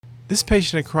This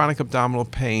patient had chronic abdominal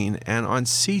pain, and on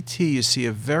CT you see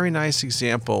a very nice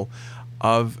example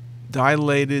of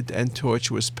dilated and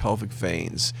tortuous pelvic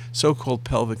veins, so-called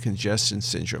pelvic congestion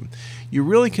syndrome. You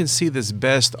really can see this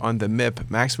best on the MIP,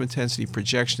 maximum intensity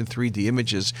projection 3D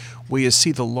images, where you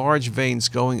see the large veins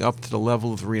going up to the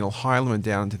level of the renal hilum and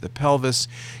down into the pelvis.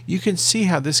 You can see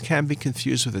how this can be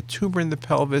confused with a tumor in the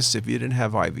pelvis if you didn't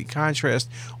have IV contrast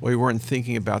or you weren't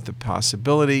thinking about the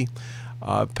possibility.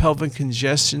 Pelvic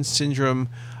congestion syndrome,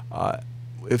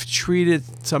 if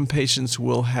treated, some patients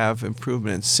will have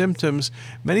improvement in symptoms.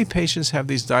 Many patients have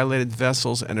these dilated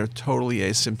vessels and are totally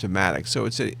asymptomatic. So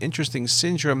it's an interesting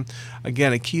syndrome.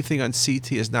 Again, a key thing on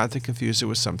CT is not to confuse it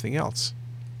with something else.